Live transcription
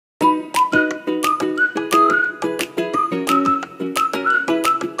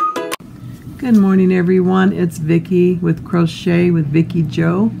Good morning, everyone. It's Vickie with Crochet with Vickie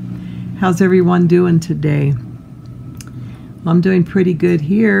Joe. How's everyone doing today? Well, I'm doing pretty good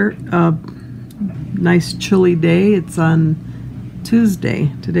here. Nice chilly day. It's on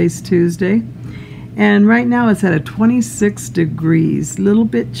Tuesday. Today's Tuesday. And right now it's at 26 degrees. A little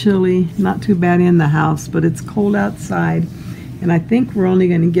bit chilly. Not too bad in the house, but it's cold outside. And I think we're only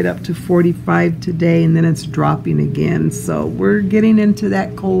going to get up to 45 today, and then it's dropping again. So we're getting into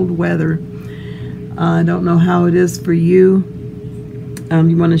that cold weather. I don't know how it is for you.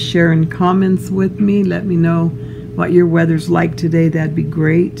 You want to share in comments with me. Let me know what your weather's like today. That'd be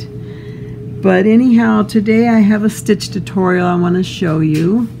great. But anyhow, today I have a stitch tutorial I want to show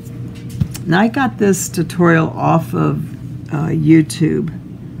you. Now, I got this tutorial off of YouTube.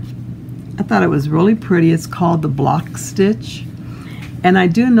 I thought it was really pretty. It's called the block stitch. And I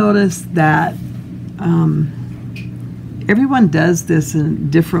do notice that everyone does this in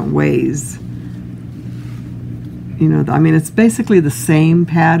different ways. You know, I mean, it's basically the same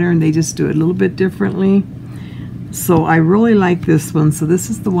pattern. They just do it a little bit differently. So I really like this one. So this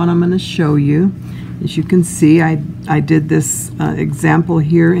is the one I'm going to show you. As you can see, I did this example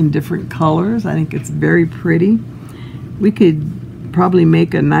here in different colors. I think it's very pretty. We could probably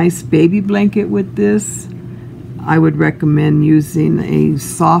make a nice baby blanket with this. I would recommend using a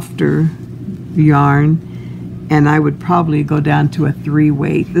softer yarn, and I would probably go down to a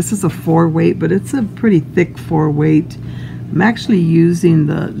 3-weight. This is a 4-weight, but it's a pretty thick 4-weight. I'm actually using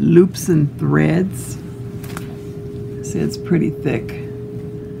the loops and threads. See, it's pretty thick.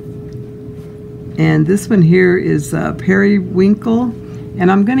 And this one here is periwinkle,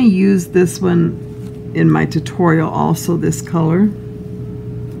 and I'm going to use this one in my tutorial also, this color.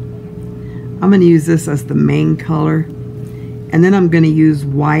 I'm going to use this as the main color, and then I'm going to use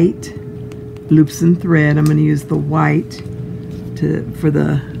white loops and thread. I'm going to use the white for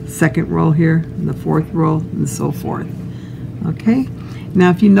the second row here, and the fourth row, and so forth. Okay, now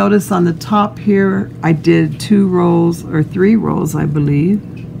if you notice on the top here, I did 2 rows, or 3 rows, I believe.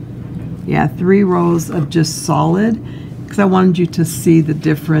 Yeah, 3 rows of just solid, because I wanted you to see the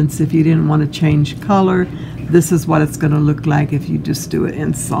difference. If you didn't want to change color, this is what it's going to look like if you just do it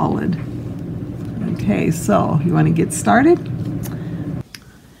in solid. Okay, so you want to get started?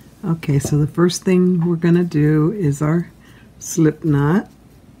 Okay, so the first thing we're going to do is our slip knot.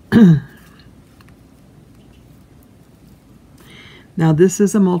 Now this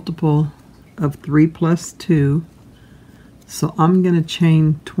is a multiple of 3 plus 2, so I'm going to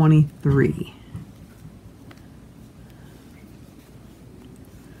chain 23.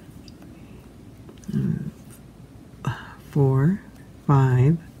 Four,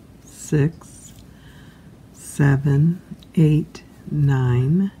 5, 6, 7, 8,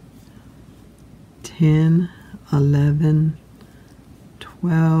 9, 10, 11,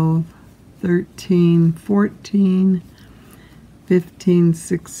 12, 13, 14, 15,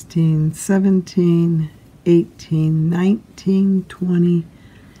 16, 17, 18, 19, 20,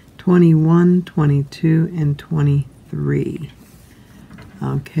 21, 22, and 23.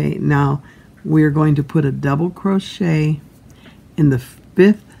 Okay, now we're going to put a double crochet in the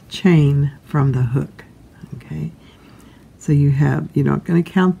 5th chain from the hook. Okay, so you have, you're not going to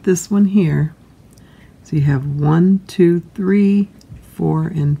count this one here. So you have 1, 2, 3, 4,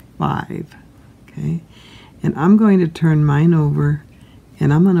 and 5. Okay, and I'm going to turn mine over,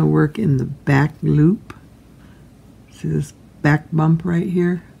 and I'm going to work in the back loop. See this back bump right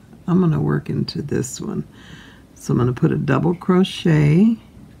here? I'm going to work into this one. So I'm going to put a double crochet,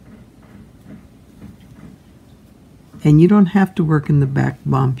 and you don't have to work in the back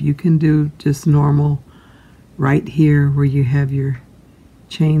bump. You can do just normal right here where you have your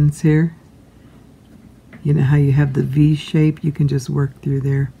chains here. You know how you have the V shape? You can just work through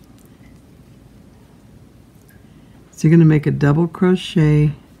there. So you're going to make a double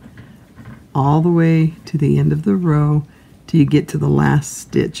crochet all the way to the end of the row till you get to the last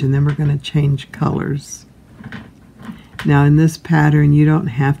stitch, and then we're going to change colors. Now in this pattern you don't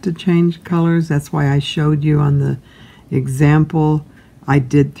have to change colors. That's why I showed you on the example I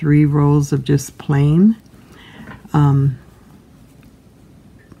did 3 rows of just plain.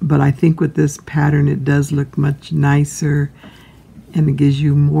 But I think with this pattern it does look much nicer, and it gives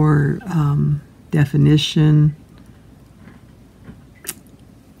you more definition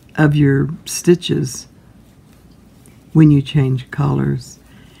of your stitches when you change colors.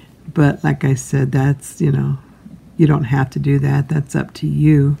 But like I said, that's, you know, you don't have to do that. That's up to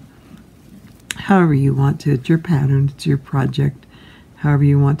you. However you want to. It's your pattern. It's your project. However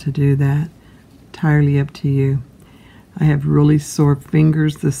you want to do that. Entirely up to you. I have really sore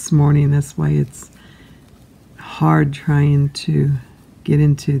fingers this morning. That's why it's hard trying to get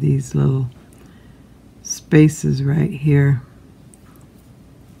into these little spaces right here.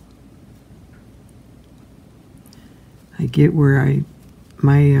 I get where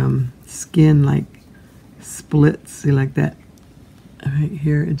my skin like splits. See, like that right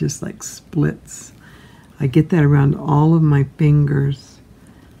here, it just like splits. I get that around all of my fingers,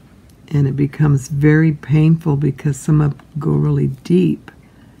 and it becomes very painful because some of them go really deep,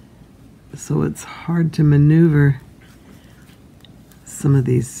 so it's hard to maneuver some of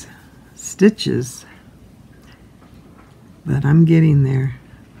these stitches, but I'm getting there.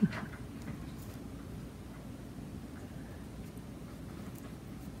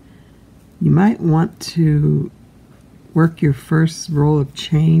 You might want to work your first row of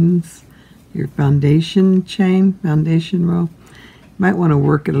chains, your foundation row. You might want to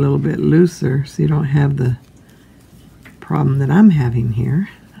work it a little bit looser so you don't have the problem that I'm having here.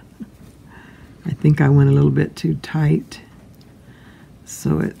 I think I went a little bit too tight,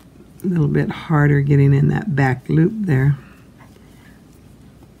 so it's a little bit harder getting in that back loop there.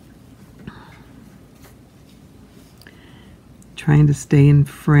 Trying to stay in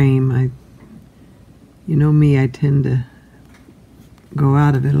frame. You know me, I tend to go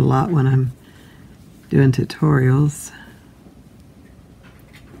out of it a lot when I'm doing tutorials.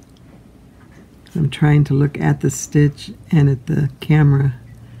 I'm trying to look at the stitch and at the camera.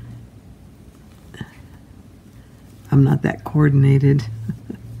 I'm not that coordinated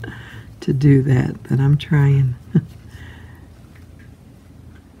to do that, but I'm trying.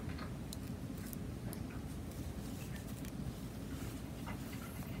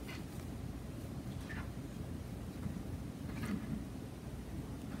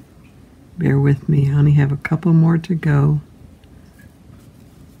 Bear with me, I only have a couple more to go.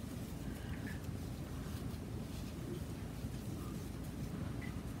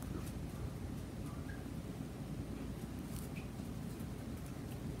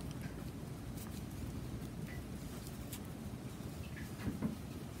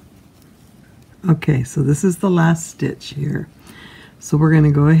 Okay, so this is the last stitch here. So we're going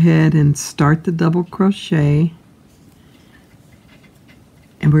to go ahead and start the double crochet.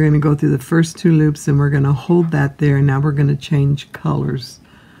 And we're going to go through the first 2 loops, and we're going to hold that there. And now we're going to change colors.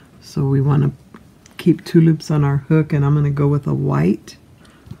 So we want to keep 2 loops on our hook, and I'm going to go with a white.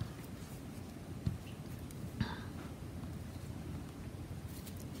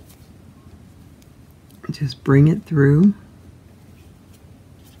 Just bring it through.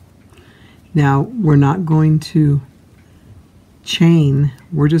 Now we're not going to chain.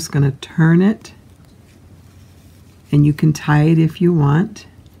 We're just going to turn it. And you can tie it if you want.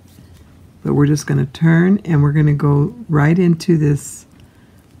 But we're just going to turn, and we're going to go right into this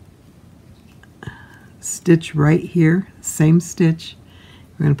stitch right here, same stitch.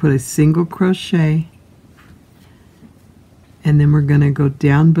 We're going to put a single crochet, and then we're going to go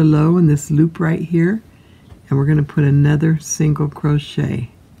down below in this loop right here, and we're going to put another single crochet.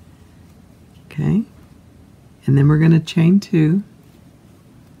 Okay, and then we're going to chain 2,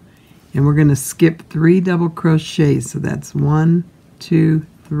 and we're going to skip 3 double crochets. So that's 1, 2,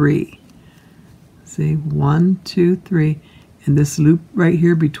 3. See, 1, 2, 3, and this loop right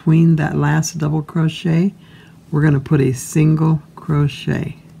here between that last double crochet, we're going to put a single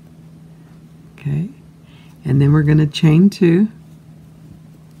crochet. Okay, and then we're going to chain 2.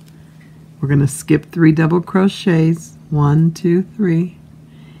 We're going to skip 3 double crochets, 1, 2, 3,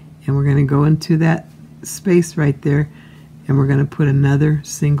 and we're going to go into that space right there, and we're going to put another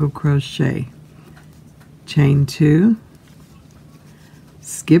single crochet. Chain 2,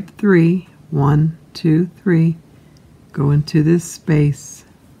 skip 3, 1, 2, 3, go into this space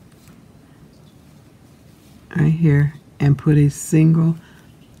right here and put a single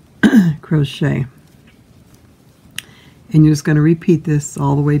crochet. And you're just going to repeat this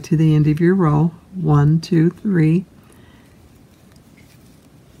all the way to the end of your row. 1, 2, 3,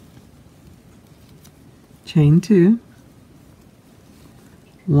 chain 2,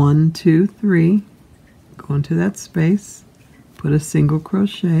 1, 2, 3, go into that space, put a single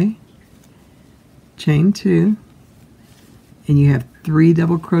crochet, chain 2, and you have 3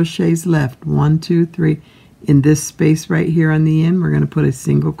 double crochets left. 1, 2, 3. In this space right here on the end, we're going to put a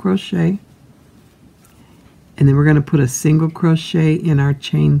single crochet, and then we're going to put a single crochet in our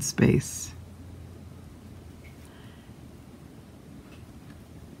chain space.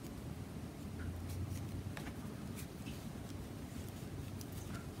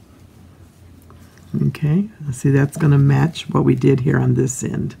 Okay, see, that's going to match what we did here on this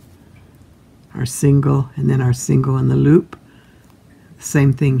end. Our single, and then our single in the loop.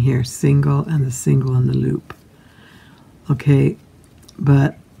 Same thing here, single and the single in the loop. Okay,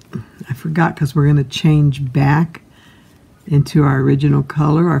 but I forgot, because we're going to change back into our original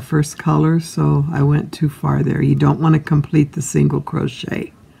color, our first color, so I went too far there. You don't want to complete the single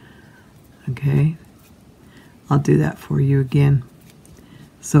crochet. Okay, I'll do that for you again.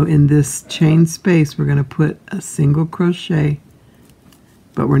 So in this chain space, we're going to put a single crochet,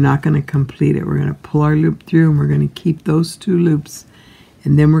 but we're not going to complete it. We're going to pull our loop through, and we're going to keep those 2 loops,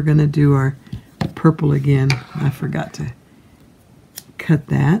 and then we're going to do our purple again. I forgot to cut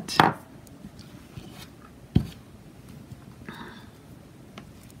that.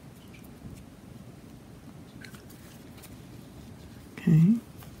 Okay,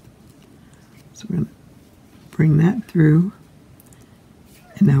 so we're going to bring that through,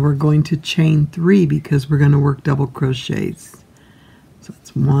 and now we're going to chain 3 because we're going to work double crochets. So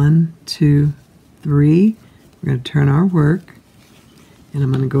it's 1, 2, 3. We're going to turn our work, and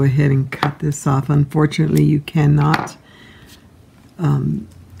I'm going to go ahead and cut this off. Unfortunately, you cannot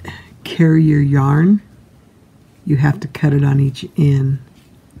carry your yarn. You have to cut it on each end.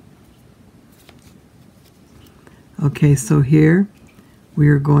 Okay, so here we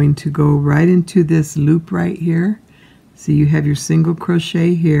are going to go right into this loop right here. So you have your single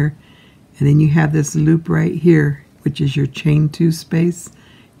crochet here, and then you have this loop right here, which is your chain 2 space.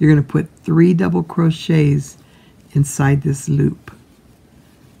 You're going to put 3 double crochets inside this loop,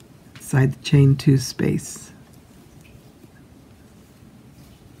 inside the chain 2 space.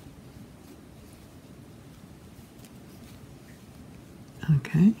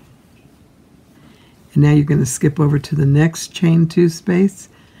 Okay. And now you're going to skip over to the next chain 2 space,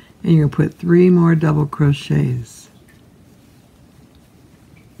 and you're going to put 3 more double crochets.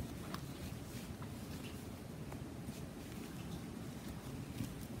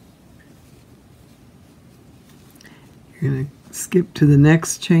 You're going to skip to the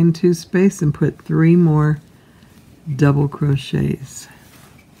next chain 2 space and put 3 more double crochets.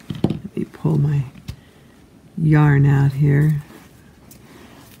 Let me pull my yarn out here.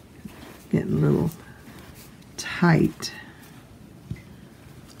 Getting a little tight.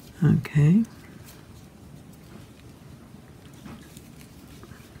 Okay.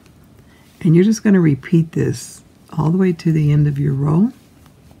 And you're just going to repeat this all the way to the end of your row,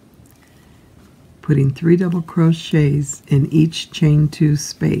 putting 3 double crochets in each chain 2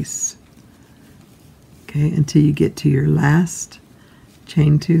 space. Okay, until you get to your last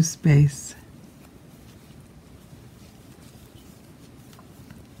chain 2 space.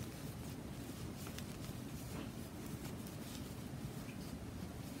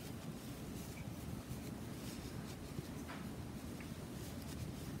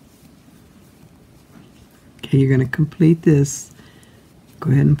 Okay, you're going to complete this.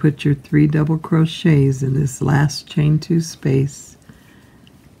 Go ahead and put your 3 double crochets in this last chain 2 space.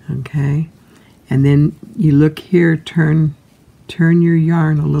 Okay, and then you look here, turn your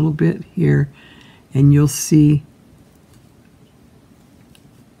yarn a little bit here, and you'll see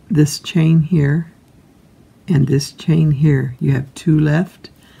this chain here and this chain here. You have 2 left,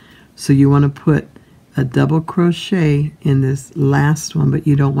 so you want to put a double crochet in this last one, but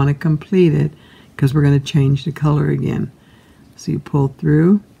you don't want to complete it because we're going to change the color again. So you pull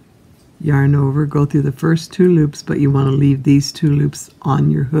through, yarn over, go through the first 2 loops, but you want to leave these 2 loops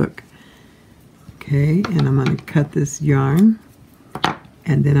on your hook. Okay, and I'm going to cut this yarn,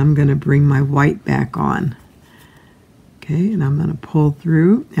 and then I'm going to bring my white back on. Okay, and I'm going to pull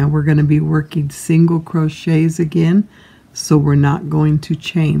through, and we're going to be working single crochets again, so we're not going to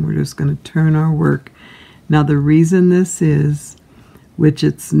chain. We're just going to turn our work. Now the reason this is, which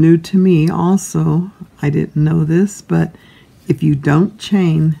it's new to me also, I didn't know this, but if you don't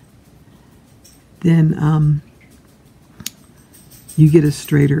chain, then you get a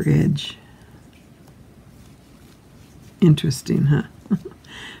straighter edge. Interesting, huh?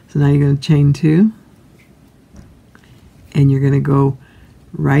 So now you're going to chain 2, and you're going to go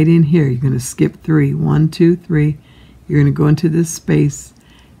right in here. You're going to skip 3. 1, 2, 3. You're going to go into this space,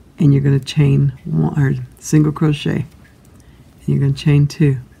 and you're going to chain 1 or single crochet. And you're going to chain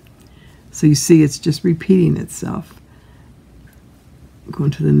 2. So you see it's just repeating itself. Go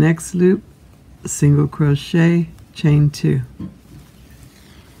into the next loop, single crochet, chain 2.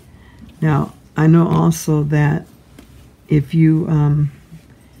 Now I know also that if you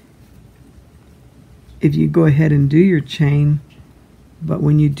go ahead and do your chain, but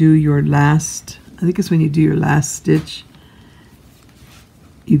when you do your last, I think it's when you do your last stitch,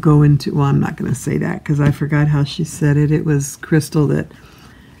 you go into, well, I'm not going to say that because I forgot how she said it. It was Crystal that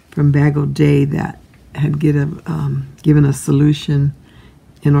from Bagel Day that had given a solution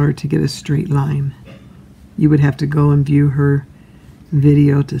in order to get a straight line. You would have to go and view her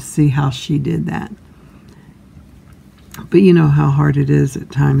video to see how she did that. But you know how hard it is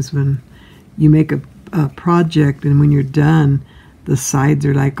at times when you make project, and when you're done, the sides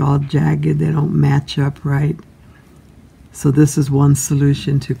are like all jagged, they don't match up right. So this is one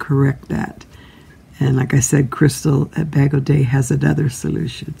solution to correct that. And like I said, Crystal at Bag O' Day has another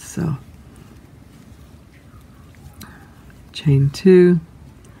solution. So chain 2,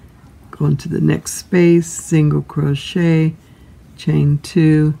 go into the next space, single crochet, chain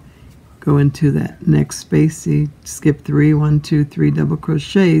 2, go into that next space, you skip 3, 1, 2, 3 double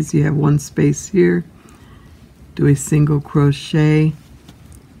crochets, you have one space here, do a single crochet,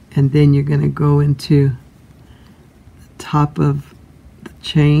 and then you're going to go into the top of the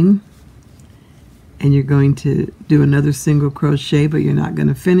chain, and you're going to do another single crochet, but you're not going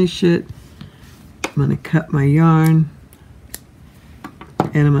to finish it. I'm going to cut my yarn,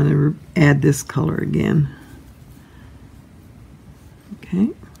 and I'm going to add this color again. Okay,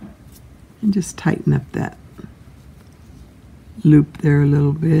 and just tighten up that loop there a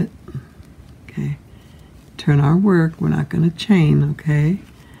little bit. Okay, turn our work, we're not going to chain, okay?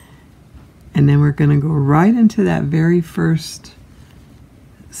 And then we're going to go right into that very first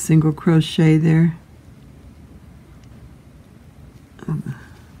single crochet there.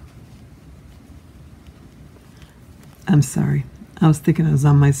 I'm sorry, I was thinking I was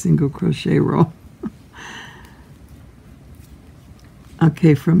on my single crochet row.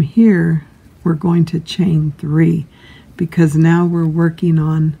 Okay, from here we're going to chain 3 because now we're working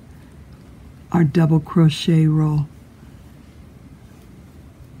on our double crochet row.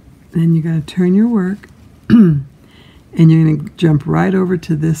 Then you're going to turn your work and you're going to jump right over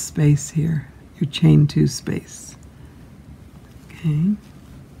to this space here, your chain 2 space. Okay.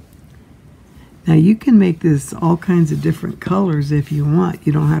 Now you can make this all kinds of different colors if you want.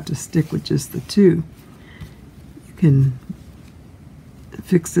 You don't have to stick with just the 2. You can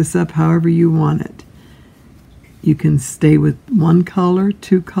fix this up however you want it. You can stay with 1 color,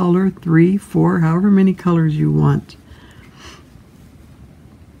 2 color, 3, 4, however many colors you want.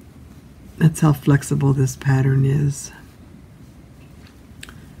 That's how flexible this pattern is.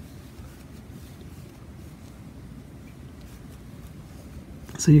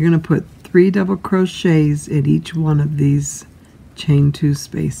 So you're going to put 3 double crochets at each one of these chain 2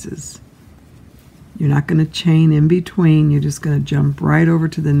 spaces. You're not going to chain in between, you're just going to jump right over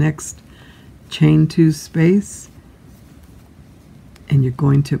to the next chain 2 space, and you're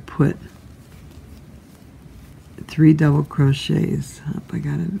going to put 3 double crochets. Oh, I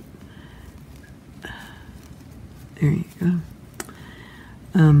got it. There you go.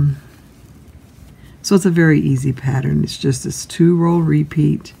 So it's a very easy pattern. It's just this 2-row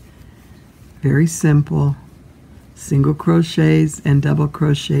repeat. Very simple. Single crochets and double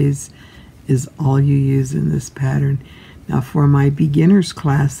crochets is all you use in this pattern. Now for my beginners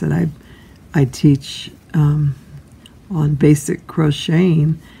class that I teach on basic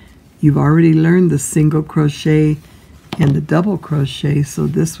crocheting, you've already learned the single crochet and the double crochet, so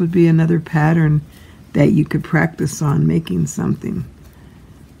this would be another pattern that you could practice on making something.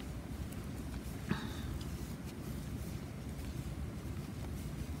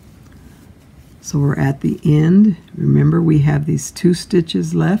 So we're at the end. Remember, we have these 2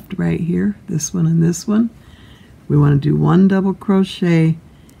 stitches left right here, this one and this one. We want to do 1 double crochet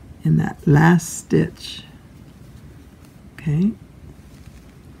in that last stitch. Okay.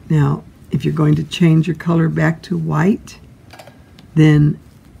 Now, if you're going to change your color back to white, then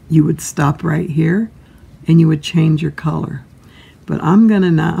you would stop right here and you would change your color. But I'm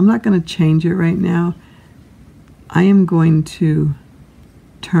not going to change it right now. I am going to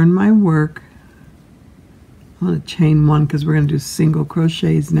turn my work. I'm going to chain 1 because we're going to do single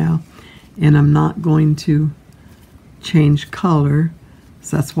crochets now, and I'm not going to change color,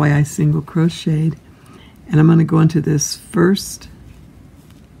 so that's why I single crocheted. And I'm going to go into this first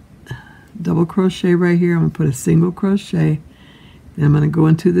double crochet right here. I'm going to put a single crochet, then I'm going to go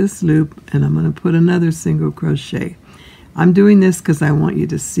into this loop and I'm going to put another single crochet. I'm doing this because I want you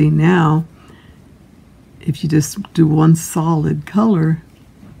to see now, if you just do 1 solid color,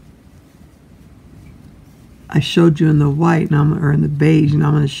 I showed you in the white, or in the beige, and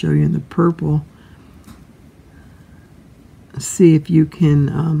I'm going to show you in the purple. See if you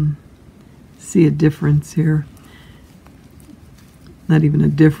can see a difference here. Not even a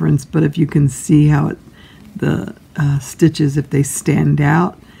difference, but if you can see how the stitches, if they stand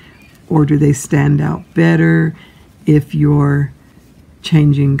out, or do they stand out better if you're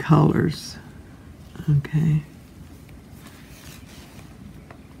changing colors. Okay.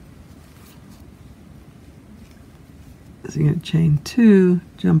 So you're going to chain 2,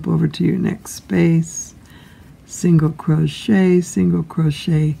 jump over to your next space, single crochet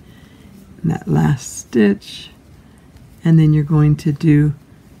in that last stitch, and then you're going to do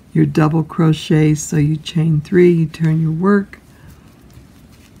your double crochet. So you chain 3, you turn your work,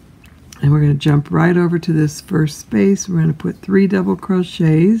 and we're going to jump right over to this first space. We're going to put 3 double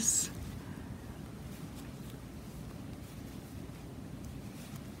crochets.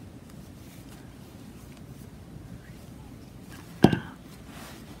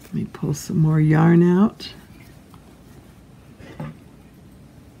 Let me pull some more yarn out.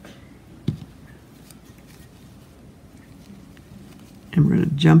 And we're going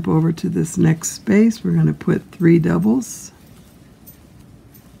to jump over to this next space. We're going to put 3 doubles.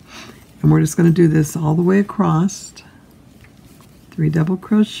 And we're just going to do this all the way across. 3 double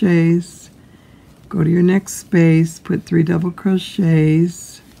crochets. Go to your next space, put 3 double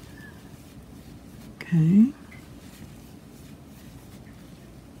crochets. Okay.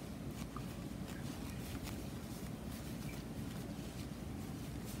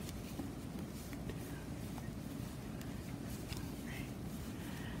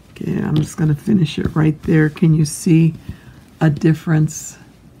 Okay, I'm just going to finish it right there. Can you see a difference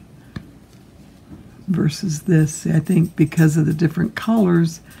versus this? I think because of the different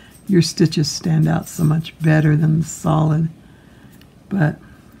colors, your stitches stand out so much better than the solid. But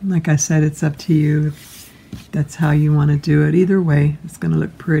like I said, it's up to you if that's how you want to do it. Either way, it's going to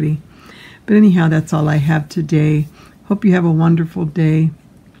look pretty. But anyhow, that's all I have today. Hope you have a wonderful day.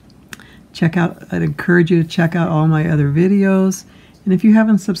 I'd encourage you to check out all my other videos. And if you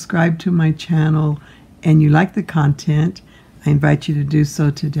haven't subscribed to my channel and you like the content, I invite you to do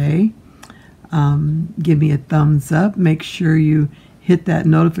so today. Give me a thumbs up. Make sure you hit that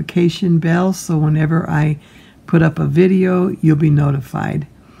notification bell so whenever I put up a video, you'll be notified.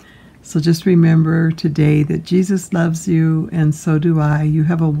 So just remember today that Jesus loves you, and so do I. You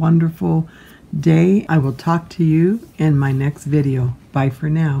have a wonderful day. I will talk to you in my next video. Bye for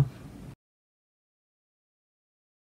now.